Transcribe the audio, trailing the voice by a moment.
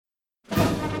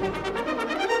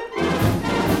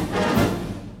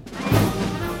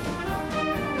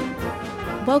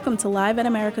Welcome to Live at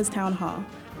America's Town Hall,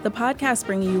 the podcast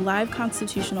bringing you live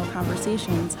constitutional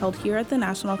conversations held here at the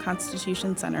National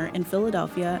Constitution Center in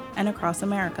Philadelphia and across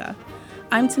America.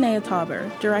 I'm Tanea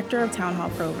Tauber, Director of Town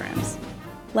Hall Programs.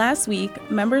 Last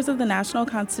week, members of the National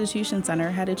Constitution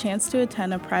Center had a chance to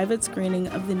attend a private screening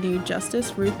of the new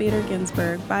Justice Ruth Bader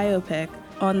Ginsburg biopic,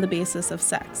 On the Basis of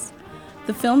Sex.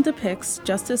 The film depicts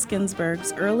Justice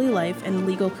Ginsburg's early life and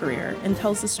legal career and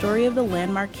tells the story of the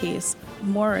landmark case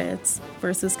Moritz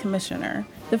versus Commissioner,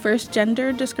 the first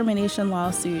gender discrimination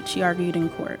lawsuit she argued in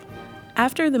court.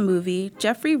 After the movie,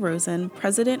 Jeffrey Rosen,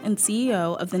 president and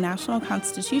CEO of the National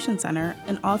Constitution Center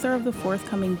and author of the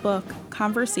forthcoming book,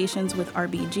 Conversations with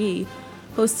RBG,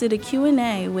 hosted a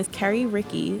Q&A with Carrie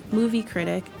Rickey, movie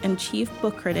critic and chief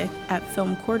book critic at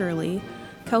Film Quarterly,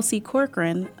 Kelsey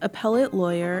Corcoran, appellate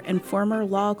lawyer and former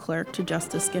law clerk to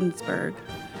Justice Ginsburg,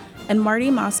 and Marty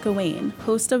Moscawain,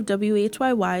 host of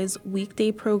WHYY's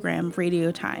weekday program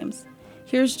Radio Times.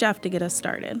 Here's Jeff to get us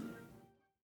started.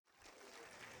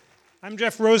 I'm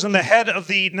Jeff Rosen, the head of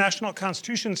the National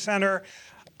Constitution Center.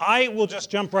 I will just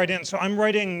jump right in. So I'm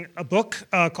writing a book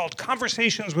called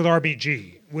Conversations with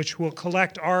RBG, which will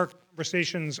collect our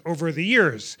conversations over the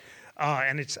years.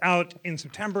 And it's out in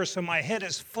September, so my head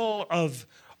is full of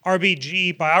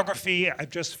RBG biography. I've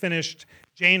just finished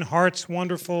Jane Hart's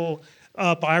wonderful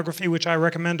biography, which I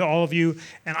recommend to all of you.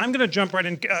 And I'm going to jump right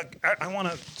in. I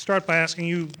want to start by asking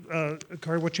you,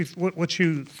 Kari, what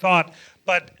you thought.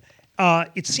 But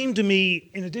it seemed to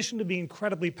me, in addition to being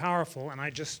incredibly powerful, and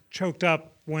I just choked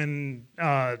up when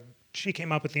she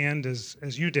came up at the end as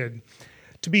you did,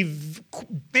 to be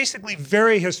basically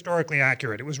very historically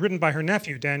accurate. It was written by her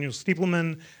nephew, Daniel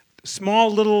Stiepleman.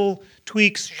 Small little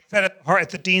tweaks. She said at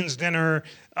the dean's dinner,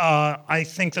 I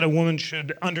think that a woman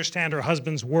should understand her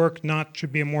husband's work, not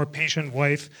should be a more patient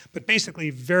wife, but basically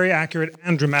very accurate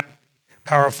and dramatic,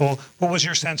 powerful. What was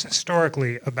your sense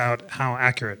historically about how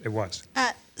accurate it was?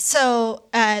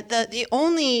 The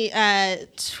only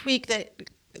tweak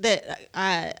that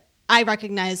I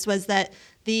recognized was that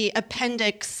the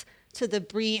appendix to the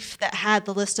brief that had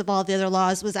the list of all the other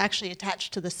laws was actually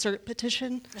attached to the cert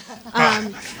petition.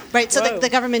 Right, so the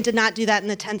government did not do that in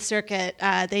the 10th Circuit.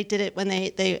 They did it when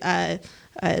they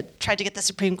tried to get the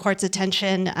Supreme Court's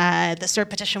attention. The cert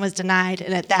petition was denied,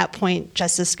 and at that point,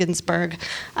 Justice Ginsburg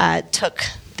took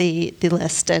the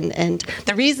list. And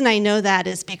the reason I know that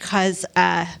is because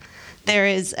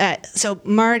so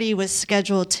Marty was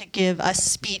scheduled to give a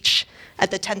speech at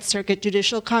the 10th Circuit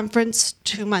Judicial Conference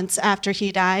 2 months after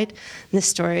he died. And this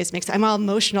story I'm all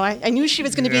emotional. I knew she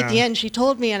was going to be at the end. She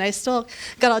told me, and I still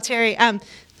got all teary.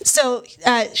 So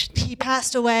he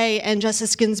passed away, and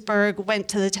Justice Ginsburg went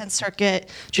to the 10th Circuit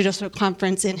Judicial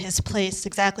Conference in his place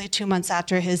exactly 2 months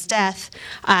after his death.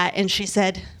 And she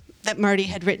said that Marty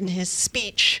had written his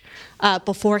speech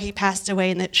before he passed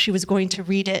away, and that she was going to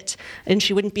read it. And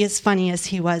she wouldn't be as funny as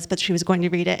he was, but she was going to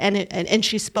read it. And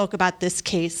she spoke about this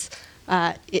case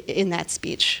in that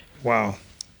speech. Wow.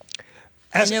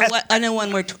 I know one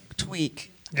more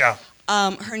tweak. Yeah.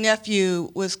 Her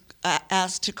nephew was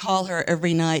asked to call her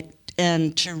every night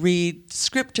and to read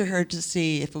script to her to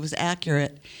see if it was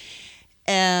accurate.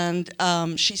 And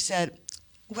she said,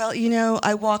 well,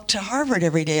 I walk to Harvard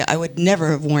every day. I would never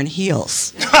have worn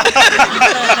heels. That's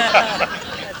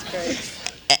great.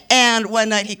 And one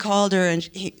night he called her and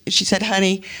she said,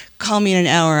 honey, call me in an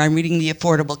hour. I'm reading the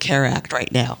Affordable Care Act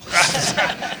right now.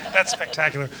 That's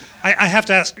spectacular. I have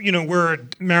to ask, we're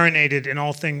marinated in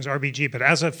all things RBG, but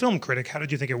as a film critic, how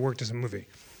did you think it worked as a movie?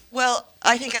 Well,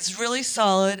 I think it's really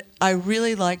solid. I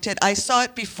really liked it. I saw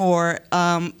it before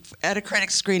at a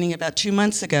critic screening about 2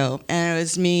 months ago, and it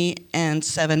was me and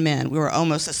 7 men. We were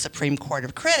almost the Supreme Court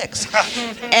of Critics.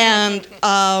 And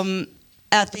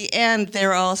at the end, they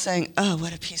were all saying, oh,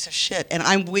 what a piece of shit. And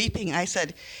I'm weeping. I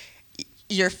said,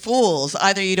 you're fools.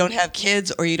 Either you don't have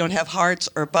kids or you don't have hearts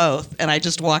or both. And I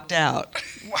just walked out.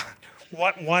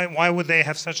 Why would they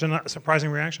have such a surprising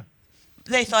reaction?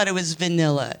 They thought it was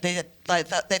vanilla. They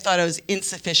thought it was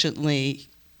insufficiently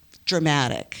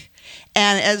dramatic.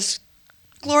 And as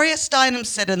Gloria Steinem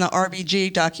said in the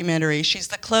RBG documentary, she's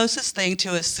the closest thing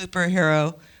to a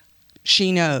superhero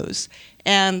she knows.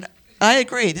 And I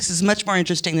agree. This is much more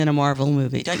interesting than a Marvel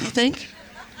movie, don't you think?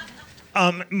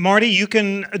 Marty, you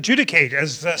can adjudicate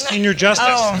as senior justice.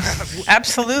 Oh,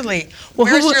 absolutely. Well,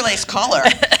 where's your lace collar?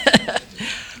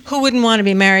 Who wouldn't want to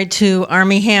be married to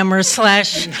Armie Hammer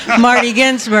 / Marty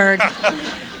Ginsburg?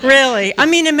 Really. I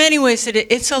mean, in many ways,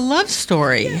 it's a love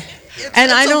story.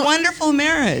 It's a wonderful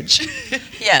marriage.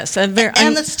 Yes. And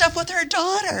the stuff with her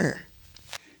daughter.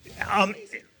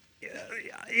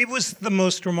 It was the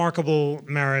most remarkable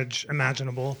marriage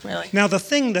imaginable. Really? Now, the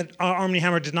thing that Armie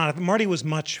Hammer did not have, Marty was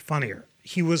much funnier.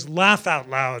 He was laugh out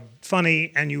loud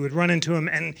funny, and you would run into him,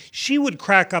 and she would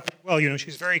crack up. Well,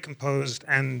 she's very composed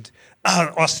and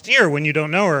austere when you don't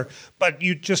know her, but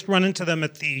you just run into them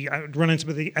at the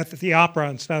opera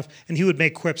and stuff, and he would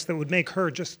make quips that would make her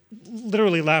just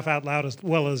literally laugh out loud as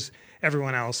well as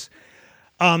everyone else.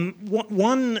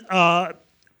 One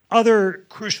other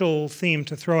crucial theme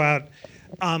to throw out,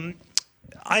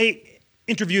 I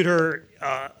interviewed her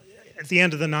at the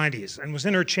end of the 90s and was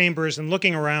in her chambers and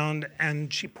looking around,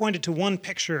 and she pointed to one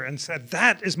picture and said,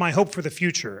 "That is my hope for the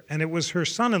future." And it was her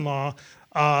son-in-law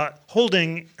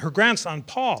holding her grandson,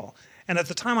 Paul. And at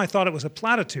the time, I thought it was a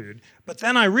platitude. But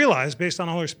then I realized, based on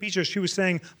all her speeches, she was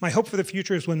saying, my hope for the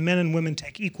future is when men and women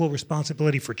take equal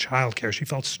responsibility for childcare. She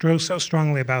felt so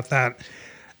strongly about that.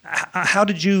 How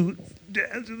did you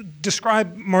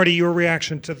describe, Marty, your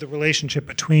reaction to the relationship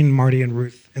between Marty and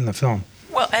Ruth in the film?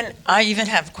 Well, and I even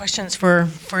have questions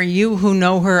for you who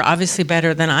know her obviously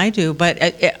better than I do, but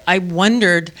I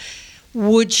wondered,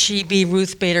 would she be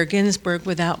Ruth Bader Ginsburg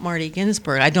without Marty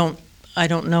Ginsburg? I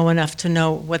don't know enough to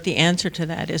know what the answer to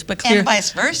that is, but And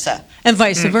vice versa. And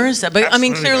vice versa. But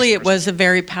Absolutely clearly vice it was a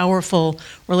very powerful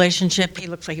relationship. He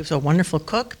looks like he was a wonderful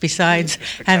cook, besides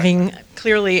having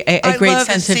clearly a great sense of I love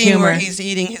the scene humor. where he's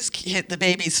eating the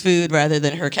baby's food rather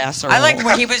than her casserole. I like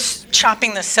where he was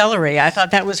chopping the celery. I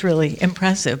thought that was really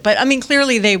impressive. But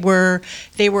clearly they were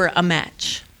a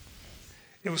match.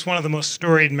 It was one of the most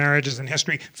storied marriages in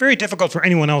history. Very difficult for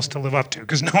anyone else to live up to,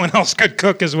 because no one else could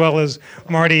cook as well as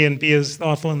Marty and be as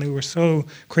thoughtful, and they were so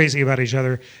crazy about each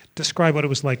other. Describe what it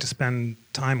was like to spend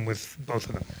time with both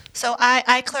of them. So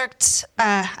I clerked,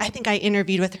 I think I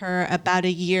interviewed with her about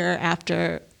a year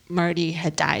after Marty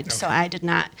had died, okay. So I did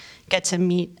not get to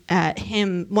meet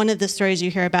him. One of the stories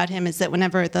you hear about him is that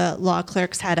whenever the law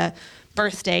clerks had a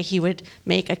birthday, he would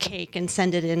make a cake and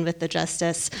send it in with the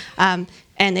justice.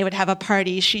 And they would have a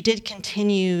party. She did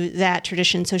continue that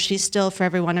tradition, so she's still, for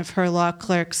every one of her law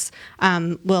clerks,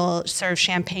 will serve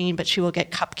champagne, but she will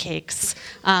get cupcakes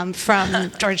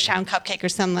from Georgetown Cupcake or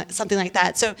something like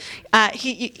that. So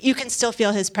you can still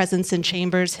feel his presence in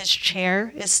chambers. His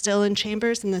chair is still in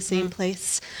chambers in the same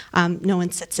place. No one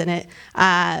sits in it.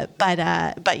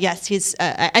 But yes, he's.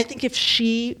 I think if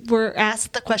she were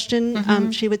asked the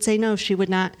question, she would say no. She would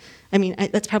not.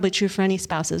 That's probably true for any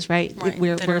spouses, right?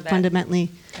 We're fundamentally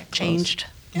changed.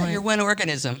 Yeah, you're one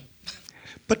organism.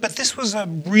 But this was a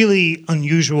really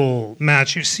unusual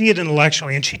match. You see it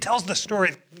intellectually, and she tells the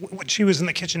story when she was in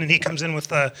the kitchen and he comes in with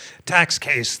the tax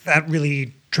case. That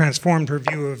really transformed her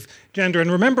view of gender.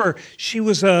 And remember, she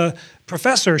was a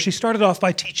professor. She started off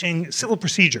by teaching civil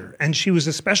procedure, and she was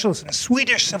a specialist in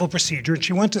Swedish civil procedure. And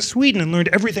she went to Sweden and learned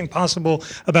everything possible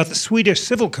about the Swedish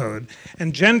civil code.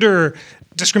 And gender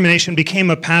discrimination became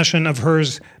a passion of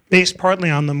hers based partly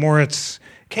on the Moritz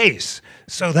case.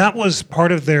 So that was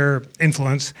part of their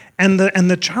influence. And the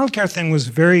childcare thing was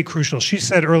very crucial. She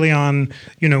said early on,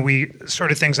 we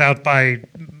sorted things out by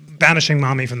banishing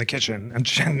mommy from the kitchen,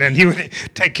 and he would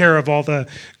take care of all the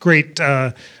great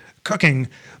cooking.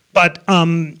 But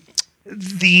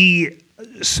the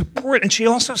support, and she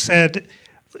also said,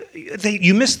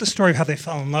 you missed the story of how they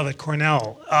fell in love at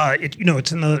Cornell.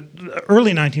 It's in the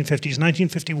early 1950s,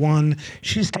 1951.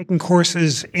 She's taking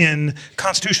courses in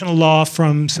constitutional law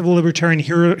from civil libertarian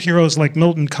heroes like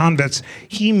Milton Convitz.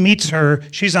 He meets her.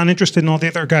 She's uninterested in all the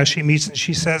other guys she meets, and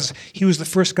she says, he was the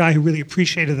first guy who really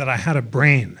appreciated that I had a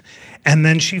brain. And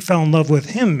then she fell in love with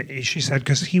him, she said,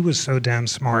 because he was so damn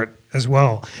smart as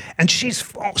well. And she's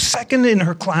second in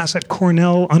her class at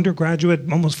Cornell, undergraduate,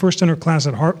 almost first in her class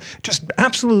at Harvard. Just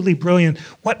absolutely brilliant.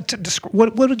 What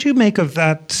did you make of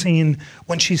that scene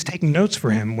when she's taking notes for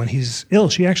him when he's ill?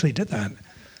 She actually did that.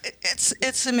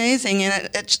 It's amazing, and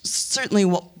it certainly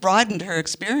broadened her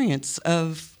experience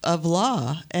of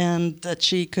law, and that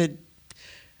she could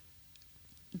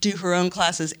do her own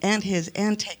classes and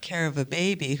take care of a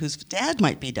baby whose dad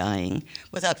might be dying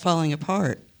without falling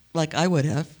apart like I would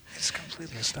have. It's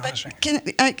completely astonishing.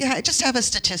 But I just have a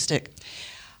statistic.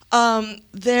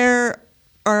 There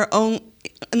are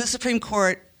in the Supreme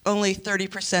Court, only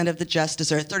 30% of the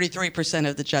justices, or 33%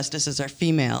 of the justices are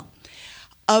female.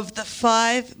 Of the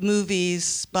 5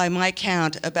 movies, by my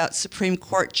count, about Supreme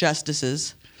Court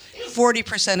justices,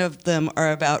 40% of them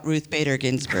are about Ruth Bader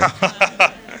Ginsburg.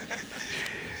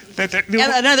 And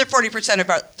another 40%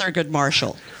 about Thurgood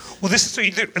Marshall. Well,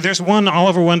 there's one,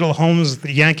 Oliver Wendell Holmes,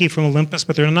 the Yankee from Olympus,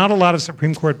 but there are not a lot of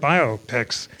Supreme Court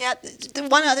biopics. Yeah, the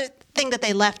one other thing that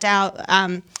they left out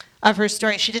of her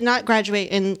story, she did not graduate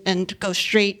and go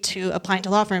straight to applying to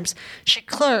law firms. She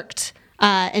clerked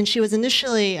And she was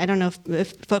initially, I don't know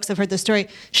if folks have heard the story,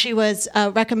 she was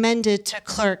recommended to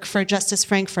clerk for Justice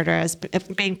Frankfurter as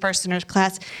being first in her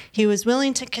class. He was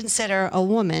willing to consider a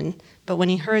woman, but when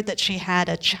he heard that she had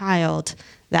a child,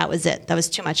 that was it. That was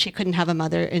too much. He couldn't have a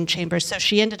mother in chambers. So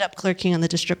she ended up clerking on the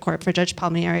district court for Judge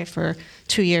Palmieri for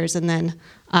 2 years and then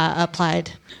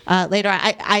applied later.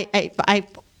 I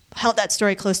held that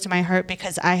story close to my heart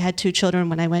because I had 2 children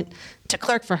when I went to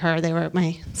clerk for her.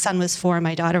 My son was 4,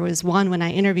 my daughter was 1 when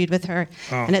I interviewed with her.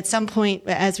 Oh. And at some point,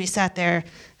 as we sat there,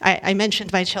 I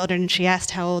mentioned my children, and she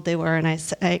asked how old they were, and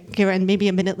I gave her, and maybe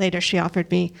a minute later, she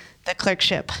offered me the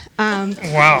clerkship.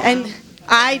 Wow. And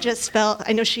I just felt,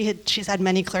 I know she's had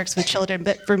many clerks with children,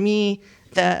 but for me,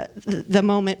 the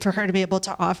moment for her to be able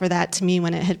to offer that to me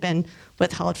when it had been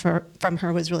withheld from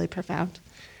her was really profound.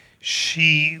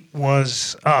 She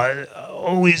was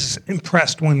always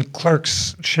impressed when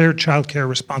clerks shared childcare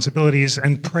responsibilities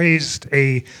and praised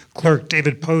a clerk,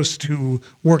 David Post, who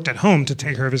worked at home to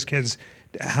take care of his kids.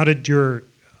 How did your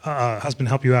husband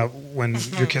help you out when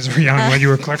your kids were young, when you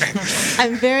were clerking?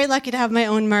 I'm very lucky to have my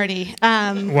own Marty.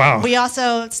 Wow. We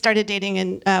also started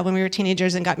dating when we were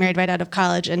teenagers and got married right out of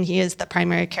college, and he is the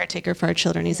primary caretaker for our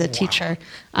children. He's a teacher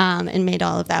and made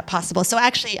all of that possible. So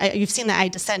actually, you've seen the I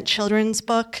Dissent children's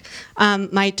book.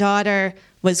 My daughter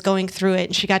was going through it,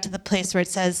 and she got to the place where it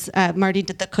says, Marty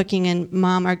did the cooking and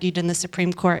Mom argued in the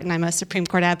Supreme Court, and I'm a Supreme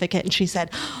Court advocate, and she said,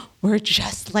 we're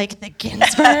just like the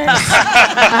Ginsburgs.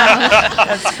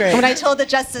 That's great. When I told the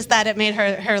justice that, it made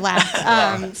her laugh.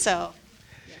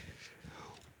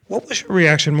 What was your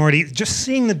reaction, Marty, just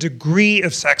seeing the degree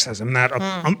of sexism,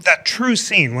 that true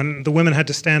scene when the women had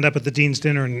to stand up at the dean's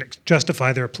dinner and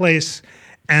justify their place,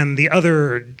 and the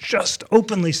other just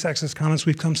openly sexist comments?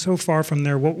 We've come so far from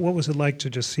there. What was it like to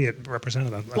just see it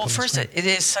represented? Well, first, it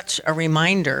is such a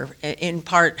reminder, in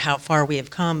part, how far we have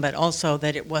come, but also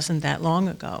that it wasn't that long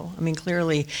ago. I mean,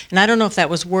 clearly, and I don't know if that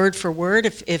was word for word,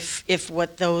 if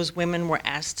what those women were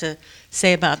asked to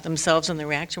say about themselves and the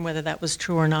reaction, whether that was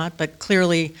true or not, but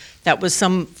clearly that was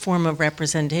some form of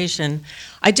representation.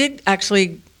 I did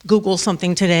actually Google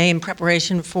something today in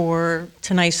preparation for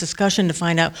tonight's discussion to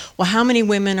find out, well, how many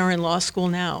women are in law school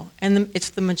now? And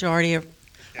it's the majority of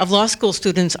law school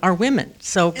students are women.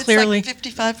 So it's clearly, like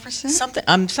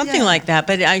 55%. Something like that.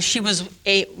 But she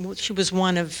was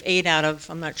one of 8 out of,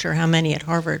 I'm not sure how many at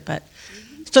Harvard. But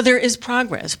so there is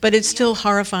progress, but it's still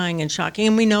horrifying and shocking,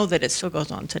 and we know that it still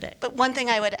goes on today. But one thing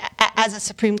I would, as a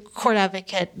Supreme Court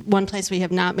advocate, one place we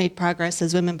have not made progress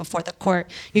is women before the court.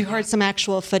 You heard some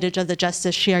actual footage of the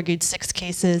justice. She argued 6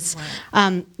 cases.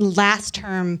 Right. Last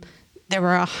term, there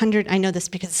were 100, I know this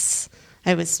because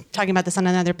I was talking about this on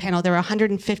another panel, there were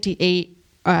 158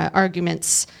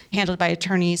 arguments handled by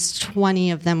attorneys.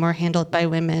 20 of them were handled by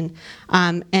women.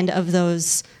 And of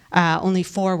those, only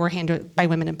 4 were handled by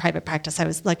women in private practice. I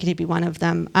was lucky to be one of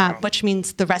them, which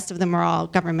means the rest of them are all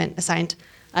government-assigned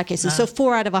cases. So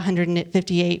 4 out of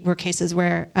 158 were cases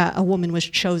where a woman was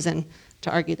chosen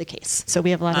to argue the case. So we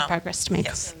have a lot of progress to make.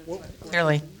 Yes,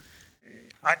 clearly.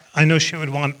 I know she would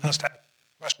want us to ask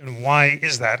the question, why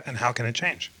is that and how can it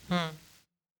change?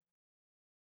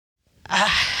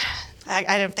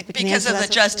 I don't think we can because answer of that.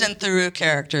 the Justin Theroux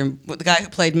character, the guy who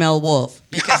played Mel Wolfe,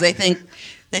 because they think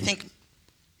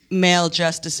male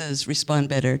justices respond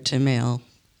better to male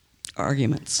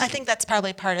arguments. I think that's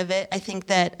probably part of it. I think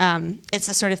that it's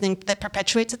the sort of thing that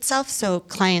perpetuates itself. So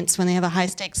clients, when they have a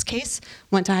high-stakes case,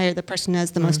 want to hire the person who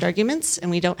has the most arguments, and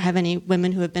we don't have any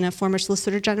women who have been a former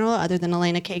Solicitor General other than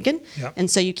Elena Kagan. Yep. And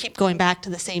so you keep going back to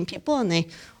the same people, and they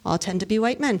all tend to be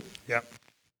white men. Yep.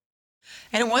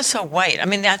 And it was so white. I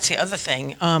mean, that's the other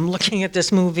thing. Looking at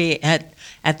this movie at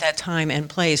that time and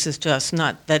place is just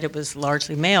not that it was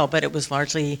largely male, but it was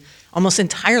largely, almost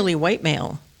entirely white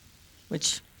male,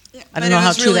 which I don't know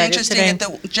how true that is today. But it was really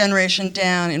interesting at the generation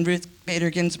down in Ruth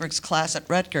Bader Ginsburg's class at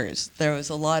Rutgers. There was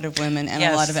a lot of women and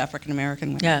a lot of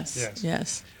African-American women.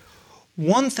 Yes.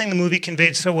 One thing the movie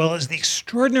conveyed so well is the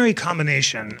extraordinary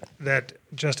combination that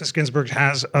Justice Ginsburg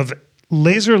has of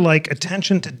laser-like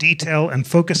attention to detail and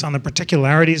focus on the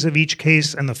particularities of each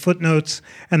case and the footnotes,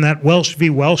 and that Welsh v.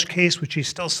 Welsh case, which he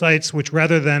still cites, which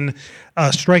rather than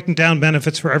striking down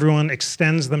benefits for everyone,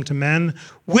 extends them to men,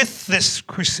 with this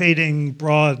crusading,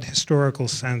 broad historical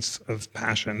sense of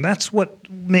passion. That's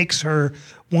what makes her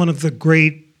one of the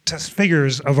greatest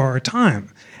figures of our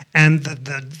time. And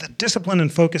the discipline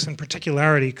and focus and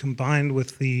particularity combined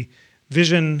with the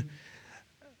vision.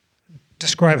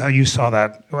 Describe how you saw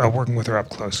that working with her up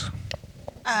close.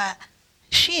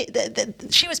 She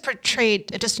was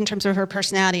portrayed, just in terms of her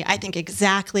personality, I think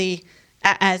exactly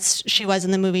as she was in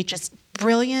the movie, just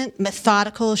brilliant,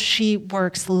 methodical. She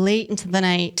works late into the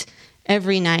night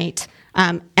every night.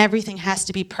 Everything has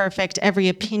to be perfect. Every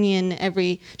opinion,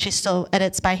 she still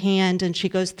edits by hand, and she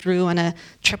goes through on a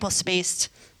triple-spaced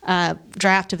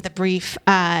draft of the brief.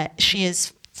 She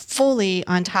is fully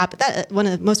on top of that. One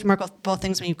of the most remarkable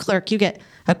things when you clerk, you get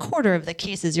a quarter of the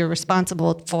cases you're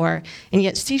responsible for, and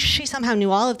yet she somehow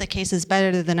knew all of the cases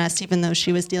better than us, even though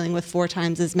she was dealing with 4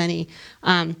 times as many.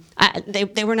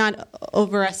 They were not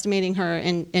overestimating her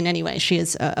in any way. She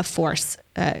is a force.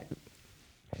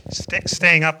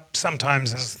 Staying up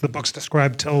sometimes, as the book's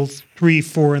described, till 3,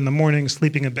 4 in the morning,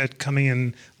 sleeping a bit, coming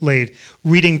in late,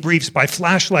 reading briefs by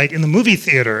flashlight in the movie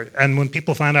theater. And when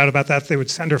people found out about that, they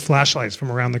would send her flashlights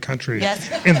from around the country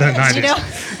in the 90s. You know,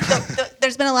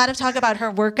 there's been a lot of talk about her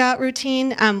workout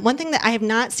routine. One thing that I have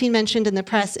not seen mentioned in the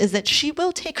press is that she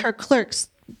will take her clerks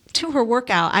to her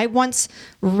workout. I once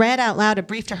read out loud a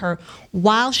brief to her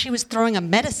while she was throwing a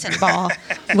medicine ball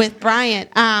with Bryant.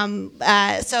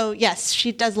 So yes,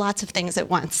 she does lots of things at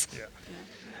once. Yeah.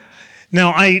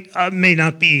 Now, I may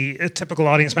not be a typical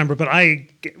audience member, but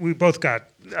we both got,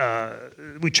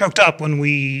 we choked up when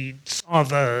we saw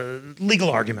the legal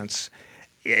arguments.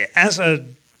 As a,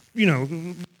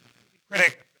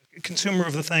 critic, consumer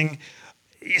of the thing,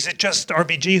 is it just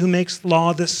RBG who makes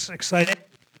law this exciting?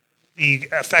 Be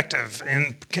effective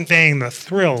in conveying the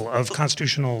thrill of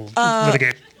constitutional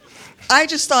litigation? I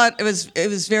just thought it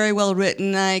was very well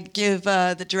written. I give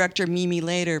the director Mimi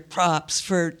Later props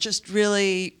for just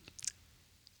really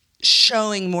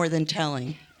showing more than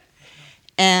telling,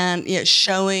 and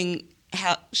showing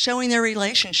their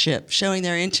relationship, showing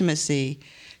their intimacy,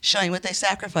 showing what they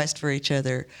sacrificed for each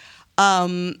other.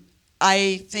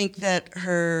 I think that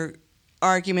her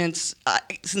arguments,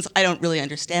 since I don't really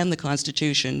understand the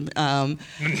Constitution. No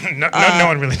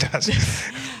one really does,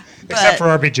 except for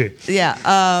RBG. Yeah,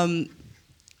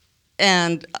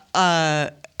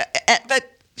 but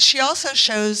she also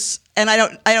shows, and I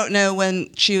don't know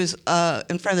when she was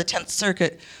in front of the 10th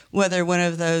Circuit whether one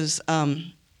of those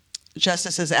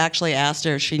justices actually asked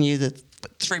her if she knew the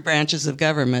 3 branches of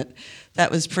government. That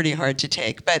was pretty hard to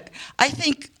take, but I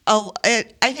think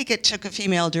it took a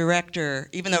female director,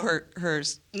 even though her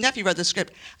nephew wrote the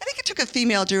script. I think it took a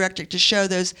female director to show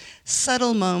those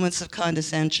subtle moments of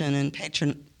condescension and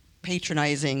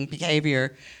patronizing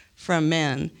behavior from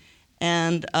men.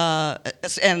 And I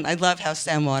love how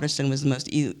Sam Waterston was the most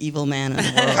evil man in the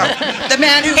world. The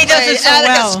man who plays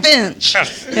Atticus Finch.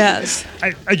 Yes.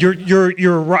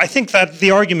 You're right. I think that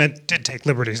the argument did take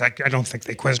liberties. I don't think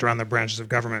they quizzed around the branches of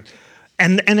government.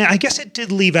 And I guess it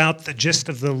did leave out the gist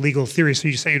of the legal theory. So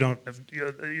you say you don't,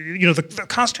 the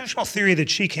constitutional theory that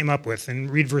she came up with in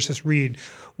Reed versus Reed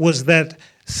was that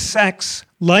sex,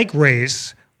 like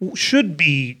race, should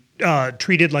be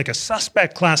treated like a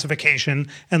suspect classification,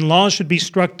 and laws should be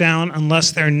struck down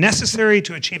unless they're necessary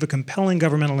to achieve a compelling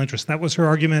governmental interest. That was her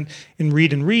argument in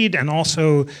Reed and Reed, and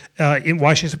also in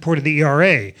why she supported the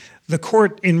ERA. The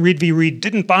court in Reed v. Reed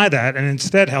didn't buy that and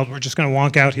instead held, we're just going to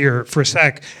wonk out here for a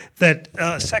sec, that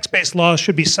sex-based laws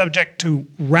should be subject to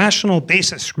rational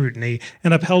basis scrutiny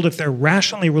and upheld if they're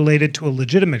rationally related to a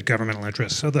legitimate governmental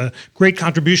interest. So the great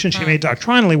contribution she made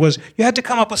doctrinally was you had to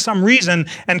come up with some reason,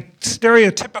 and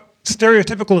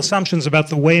stereotypical assumptions about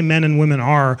the way men and women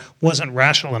are wasn't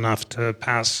rational enough to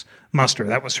pass muster.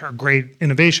 That was her great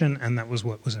innovation, and that was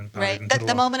what was embodied into the law.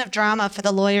 The moment of drama for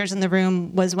the lawyers in the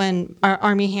room was when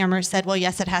Armie Hammer said, well,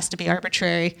 yes, it has to be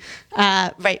arbitrary,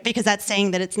 because that's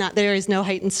saying that it's not, there is no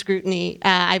heightened scrutiny.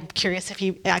 I'm curious if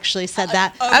he actually said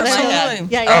that.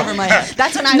 Absolutely. Over my head.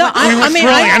 That's when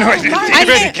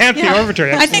it can't be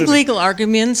arbitrary. I think legal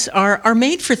arguments are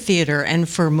made for theater and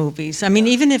for movies. I mean,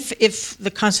 even if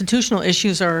the constitutional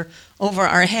issues are over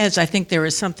our heads, I think there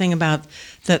is something about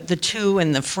the to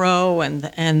and the fro and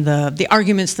the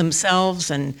arguments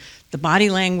themselves and the body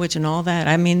language and all that.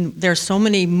 I mean, there's so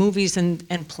many movies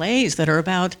and plays that are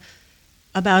about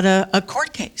a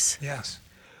court case. Yes.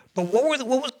 But what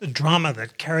was the drama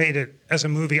that carried it as a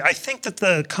movie? I think that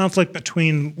the conflict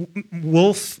between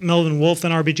Melvin Wolfe,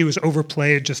 and RBG was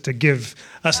overplayed just to give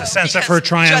us a sense of her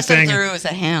triumphing. Justin Theroux was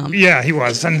a ham. Yeah, he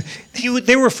was, and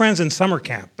they were friends in summer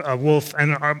camp, Wolfe,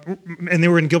 and they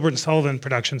were in Gilbert and Sullivan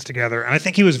productions together. And I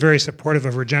think he was very supportive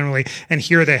of her generally. And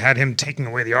here they had him taking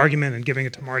away the argument and giving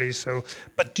it to Marty. So,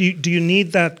 but do you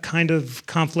need that kind of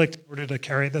conflict in order to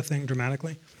carry the thing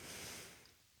dramatically?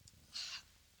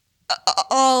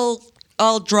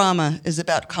 All drama is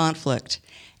about conflict,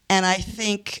 and I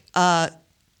think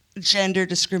gender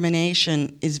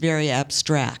discrimination is very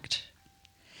abstract,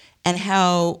 and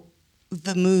how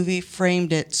the movie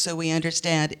framed it so we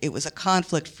understand it was a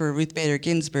conflict for Ruth Bader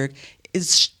Ginsburg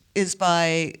is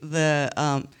by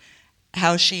the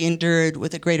how she endured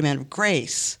with a great amount of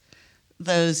grace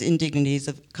those indignities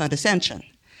of condescension.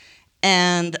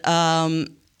 And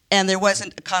there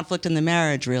wasn't a conflict in the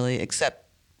marriage, really, except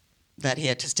that he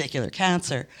had testicular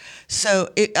cancer. So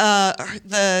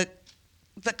the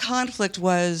conflict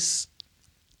was,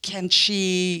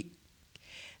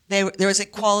 there was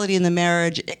equality in the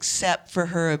marriage except for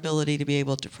her ability to be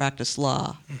able to practice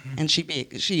law. Mm-hmm. And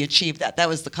she achieved that. That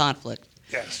was the conflict.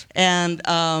 Yes. And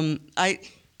I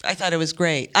thought it was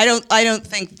great. I don't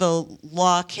think the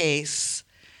law case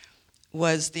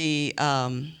was the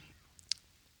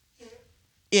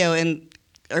in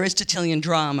Aristotelian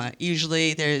drama,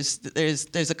 usually there's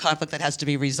a conflict that has to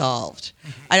be resolved.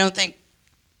 Mm-hmm. I don't think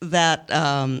that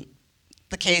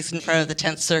the case in front of the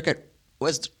 10th Circuit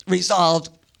was resolved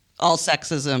all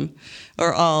sexism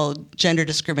or all gender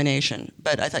discrimination,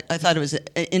 but I thought it was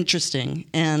interesting,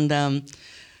 and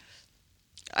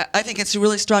I think it's a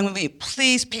really strong movie.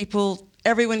 Please, people,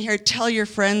 everyone here, tell your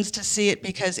friends to see it,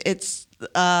 because it's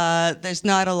there's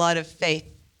not a lot of faith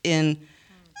in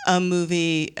a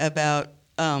movie about.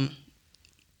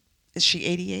 Is she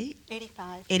 88?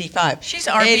 85. 85. She's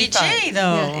RBG, 85.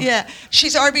 though. Yeah,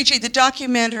 she's RBG. The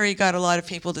documentary got a lot of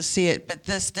people to see it, but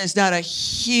there's not a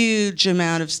huge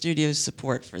amount of studio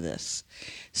support for this.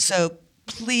 So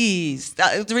please,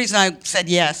 the reason I said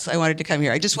yes, I wanted to come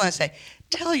here, I just want to say,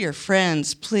 tell your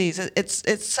friends, please.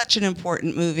 It's such an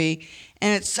important movie,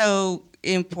 and it's so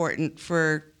important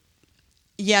for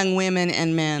young women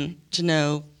and men to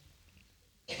know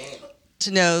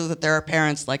that there are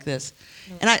parents like this.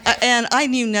 And I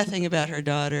knew nothing about her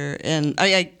daughter, and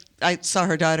I saw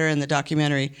her daughter in the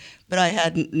documentary, but I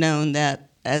hadn't known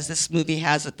that, as this movie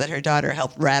has it, that her daughter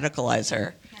helped radicalize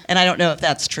her. And I don't know if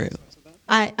that's true.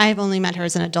 I've only met her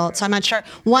as an adult, so I'm not sure.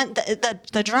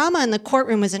 The drama in the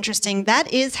courtroom was interesting.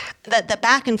 That is, the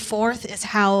back and forth is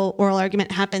how oral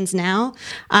argument happens now.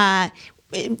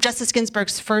 Justice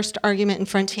Ginsburg's first argument in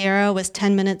Frontiero was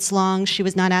 10 minutes long. She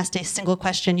was not asked a single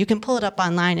question. You can pull it up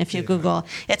online if you Google.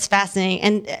 It's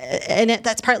fascinating.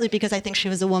 That's partly because I think she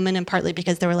was a woman and partly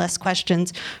because there were less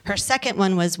questions. Her second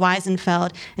one was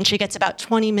Weisenfeld, and she gets about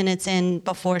 20 minutes in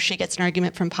before she gets an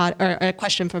argument from or a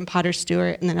question from Potter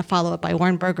Stewart, and then a follow-up by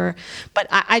Warnberger. But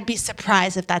I'd be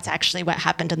surprised if that's actually what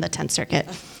happened in the 10th Circuit.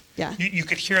 Yeah. You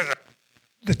could hear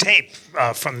the tape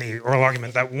from the oral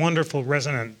argument, that wonderful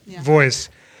resonant voice.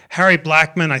 Harry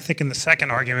Blackman, I think in the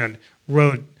second argument,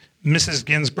 wrote Mrs.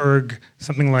 Ginsburg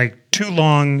something like "too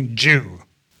long Jew."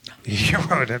 He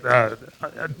wrote it,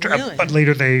 Really? but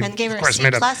later they, And gave her of a course, C+,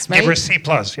 made up. right? Gave her a C+,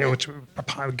 which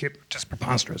just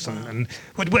preposterous. And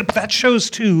that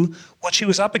shows, too, what she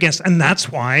was up against. And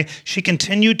that's why she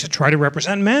continued to try to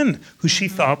represent men who she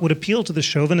thought would appeal to the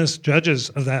chauvinist judges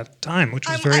of that time, which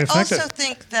was very effective. I also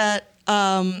think that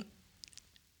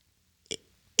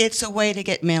it's a way to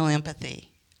get male empathy.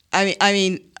 I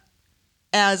mean,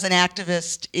 as an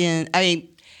activist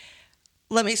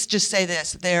let me just say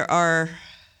this.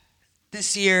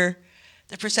 This year,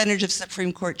 the percentage of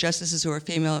Supreme Court justices who are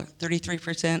female,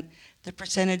 33%. The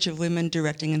percentage of women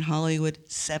directing in Hollywood,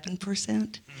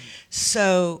 7%.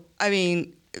 So, I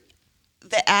mean,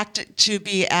 to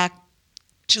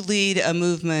lead a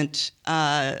movement,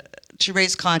 to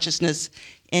raise consciousness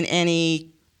in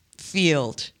any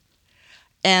field.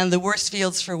 And the worst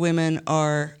fields for women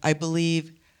are, I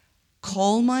believe,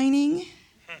 coal mining,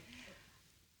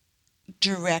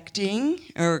 directing,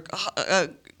 or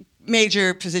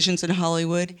major positions in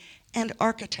Hollywood, and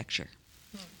architecture.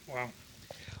 Wow.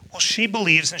 Well, she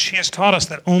believes, and she has taught us,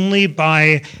 that only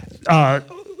by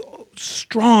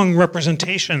strong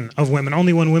representation of women,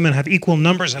 only when women have equal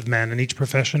numbers of men in each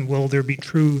profession will there be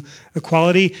true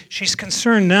equality. She's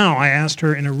concerned now. I asked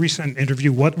her in a recent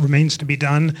interview what remains to be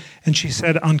done, and she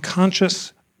said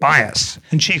unconscious bias.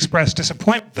 And she expressed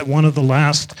disappointment that one of the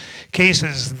last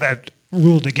cases that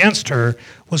ruled against her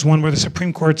was one where the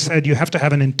Supreme Court said you have to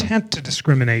have an intent to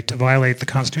discriminate to violate the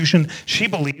Constitution. She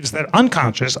believes that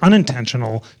unconscious,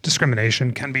 unintentional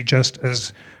discrimination can be just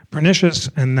as pernicious,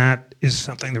 and that is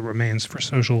something that remains for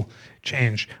social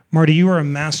change. Marty, you are a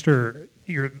master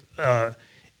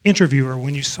interviewer.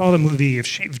 When you saw the movie,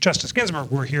 if Justice Ginsburg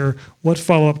were here, what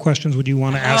follow-up questions would you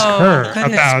want to ask her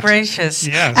goodness about? Gracious.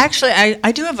 Yes. Actually,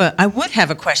 I would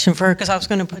have a question for her, because I was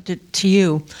going to put it to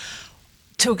you,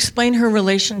 to explain her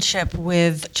relationship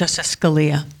with Justice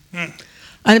Scalia. And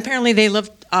apparently they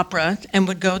loved opera and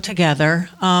would go together,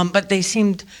 but they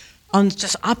seemed on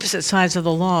just opposite sides of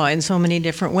the law in so many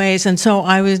different ways. And so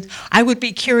I would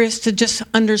be curious to just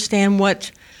understand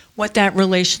what that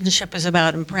relationship is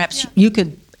about, and perhaps you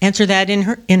could answer that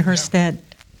in her stead.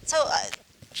 So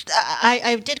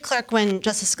I did clerk when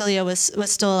Justice Scalia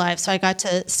was still alive, so I got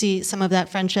to see some of that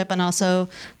friendship and also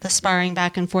the sparring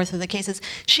back and forth of the cases.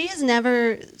 She has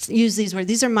never used these words.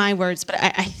 These are my words, but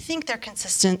I think they're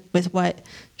consistent with what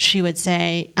she would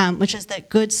say, which is that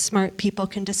good, smart people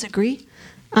can disagree.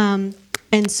 And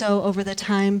so over the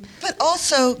time... But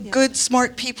also, good,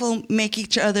 smart people make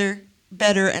each other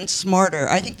better and smarter.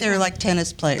 I think they're like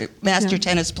tennis players, master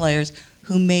tennis players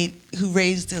who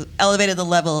elevated the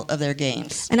level of their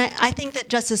games. And I think that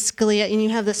Justice Scalia, and you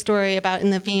have the story about in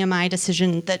the VMI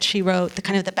decision that she wrote, the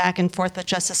kind of the back and forth with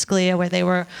Justice Scalia where they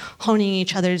were honing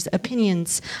each other's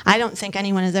opinions. I don't think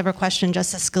anyone has ever questioned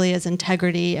Justice Scalia's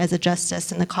integrity as a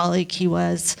justice and the colleague he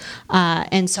was.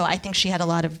 And so I think she had a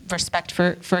lot of respect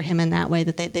for him in that way,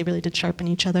 that they really did sharpen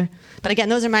each other. But again,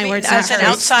 those are my words. As an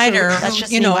outsider, that's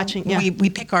just you me know, watching. Yeah. we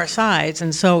pick our sides,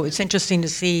 and so it's interesting to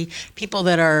see people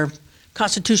that are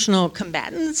constitutional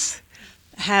combatants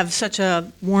have such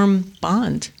a warm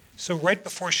bond. So right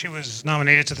before she was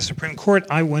nominated to the Supreme Court,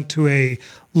 I went to a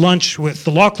lunch with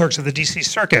the law clerks of the D.C.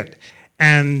 Circuit,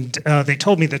 and they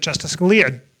told me that Justice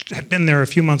Scalia had been there a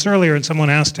few months earlier, and someone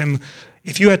asked him,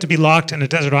 if you had to be locked in a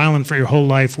desert island for your whole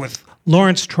life with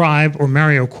Lawrence Tribe or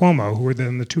Mario Cuomo, who were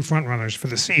then the two frontrunners for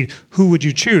the seat, who would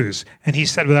you choose? And he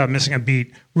said without missing a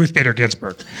beat, Ruth Bader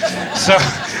Ginsburg.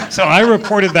 So I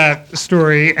reported that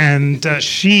story, and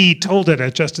she told it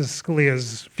at Justice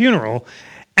Scalia's funeral.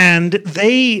 And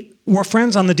they were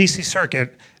friends on the D.C.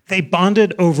 Circuit. They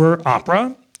bonded over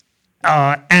opera,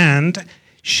 and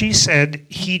she said,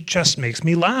 he just makes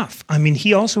me laugh. I mean,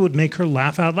 he also would make her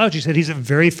laugh out loud. She said, he's a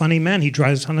very funny man.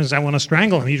 Sometimes I want to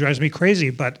strangle him. He drives me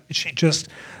crazy. But she just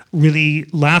really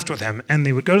laughed with him. And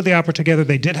they would go to the opera together.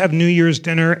 They did have New Year's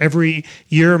dinner every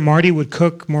year. Marty would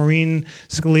cook. Maureen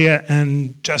Scalia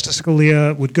and Justice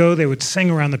Scalia would go. They would sing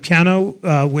around the piano,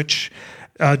 which...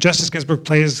 Justice Ginsburg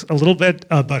plays a little bit,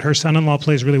 but her son-in-law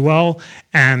plays really well,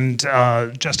 and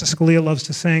Justice Scalia loves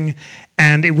to sing.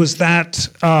 And it was that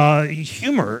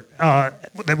humor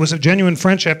that was a genuine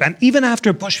friendship. And even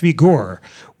after Bush v. Gore,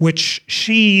 which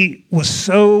she was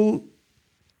so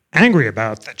angry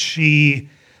about that she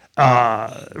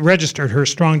registered her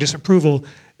strong disapproval,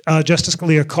 Justice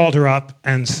Scalia called her up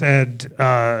and said,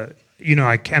 I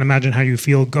can't imagine how you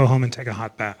feel. Go home and take a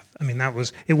hot bath. I mean,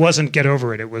 it wasn't get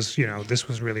over it. It was, this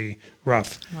was really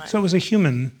rough. Right. So it was a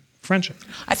human friendship.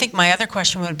 I think my other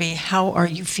question would be, how are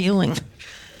you feeling?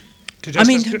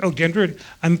 Gendry,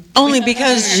 only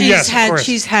because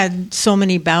she's had so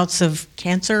many bouts of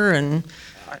cancer, and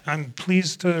I'm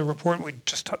pleased to report we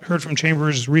just heard from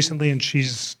Chambers recently, and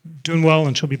she's doing well,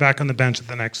 and she'll be back on the bench at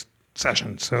the next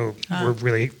session. So we're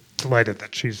really delighted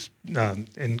that she's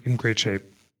in great shape.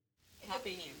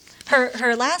 Happy news.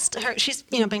 She's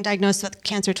been diagnosed with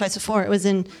cancer twice before. It was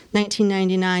in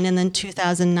 1999 and then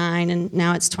 2009, and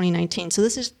now it's 2019. So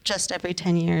this is just every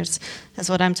 10 years, is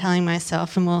what I'm telling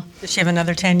myself. And does she have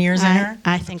another 10 years in her?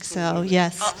 I think so.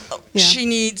 Yes. Yeah. She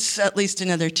needs at least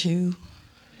another 2.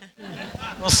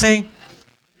 We'll see.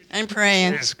 I'm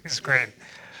praying. It's great.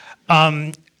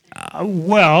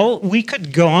 Well, we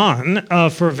could go on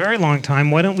for a very long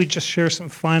time. Why don't we just share some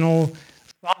final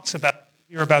thoughts about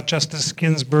Justice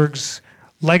Ginsburg's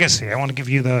legacy? I want to give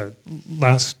you the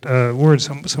last word.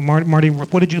 So Marty,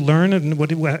 what did you learn, and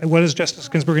what has Justice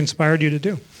Ginsburg inspired you to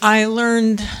do? I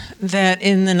learned that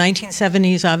in the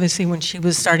 1970s, obviously, when she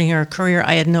was starting her career,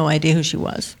 I had no idea who she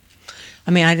was.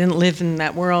 I mean, I didn't live in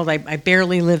that world. I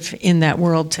barely live in that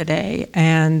world today.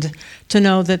 And to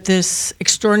know that this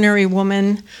extraordinary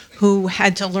woman who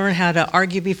had to learn how to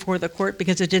argue before the court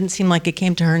because it didn't seem like it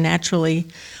came to her naturally,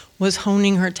 was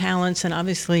honing her talents and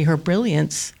obviously her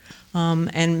brilliance,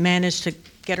 and managed to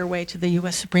get her way to the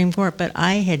U.S. Supreme Court. But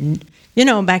I had,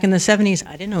 back in the 70s,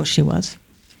 I didn't know who she was.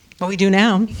 But we do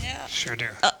now. Yeah. Sure do.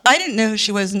 I didn't know who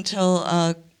she was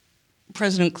until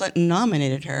President Clinton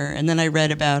nominated her, and then I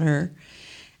read about her.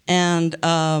 And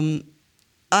I'm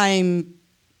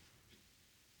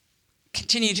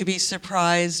continue to be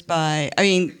surprised by,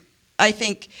 I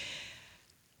think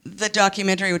the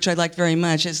documentary, which I liked very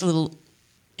much, is a little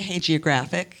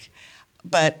hagiographic,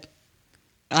 but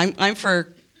I'm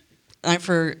for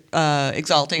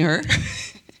exalting her,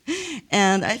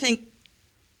 and I think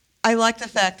I like the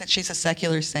fact that she's a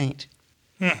secular saint,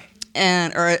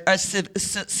 or a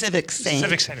civic saint.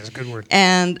 Civic saint is a good word.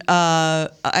 And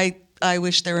I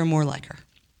wish there were more like her.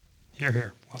 Hear,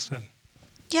 hear. Well said.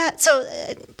 Yeah, so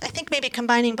I think maybe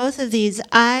combining both of these,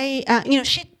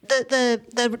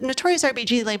 the Notorious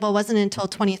RBG label wasn't until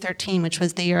 2013, which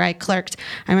was the year I clerked.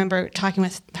 I remember talking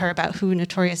with her about who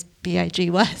Notorious B.I.G.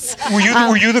 was. Were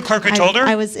you the clerk who told her?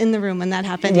 I was in the room when that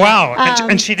happened. Wow,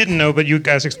 and she didn't know, but you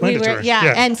guys explained it to her.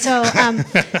 Yeah, and so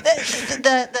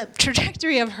the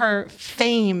trajectory of her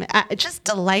fame it just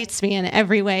delights me in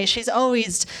every way. She's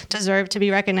always deserved to be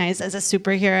recognized as a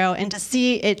superhero, and to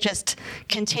see it just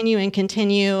continue and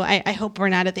continue. I hope we're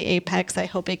not at the apex. I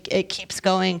hope it keeps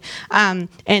going.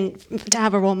 And to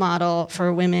have a role model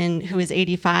for women who is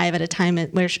 85 at a time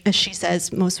where, as she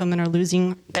says, most women are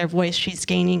losing their voice, she's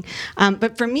gaining.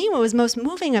 But for me, what was most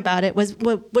moving about it was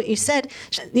what you said.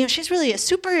 She's really a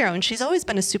superhero, and she's always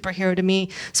been a superhero to me.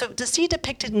 So to see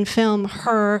depicted in film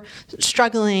her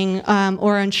struggling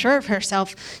or unsure of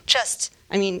herself just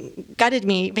gutted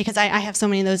me, because I have so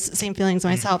many of those same feelings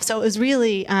myself. So it was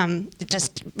really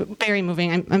just very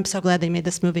moving. I'm so glad they made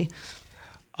this movie.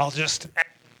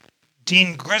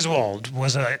 Dean Griswold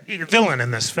was a villain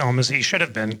in this film, as he should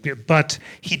have been, but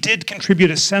he did contribute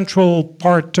a central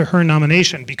part to her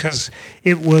nomination, because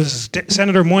it was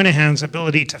Senator Moynihan's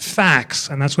ability to fax,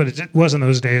 and that's what it was in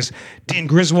those days. Dean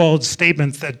Griswold's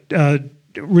statement that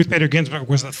Ruth Bader Ginsburg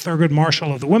was the Thurgood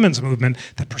Marshall of the women's movement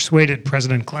that persuaded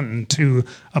President Clinton to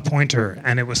appoint her.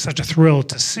 And it was such a thrill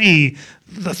to see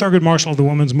the Thurgood Marshall of the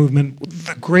women's movement,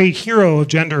 the great hero of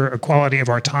gender equality of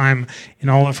our time, in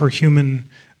all of her human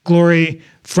glory.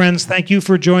 Friends, thank you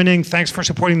for joining. Thanks for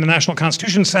supporting the National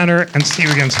Constitution Center, and see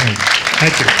you again soon.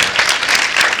 Thank you.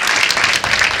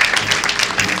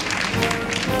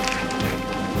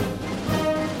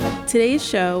 Today's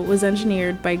show was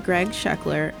engineered by Greg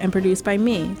Scheckler and produced by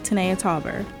me, Tanea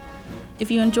Tauber. If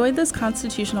you enjoyed this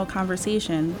constitutional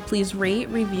conversation, please rate,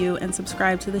 review, and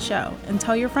subscribe to the show, and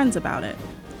tell your friends about it.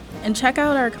 And check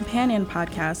out our companion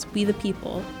podcast, We the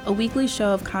People, a weekly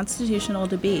show of constitutional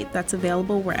debate that's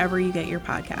available wherever you get your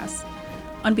podcasts.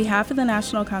 On behalf of the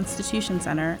National Constitution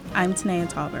Center, I'm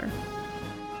Tanea Tauber.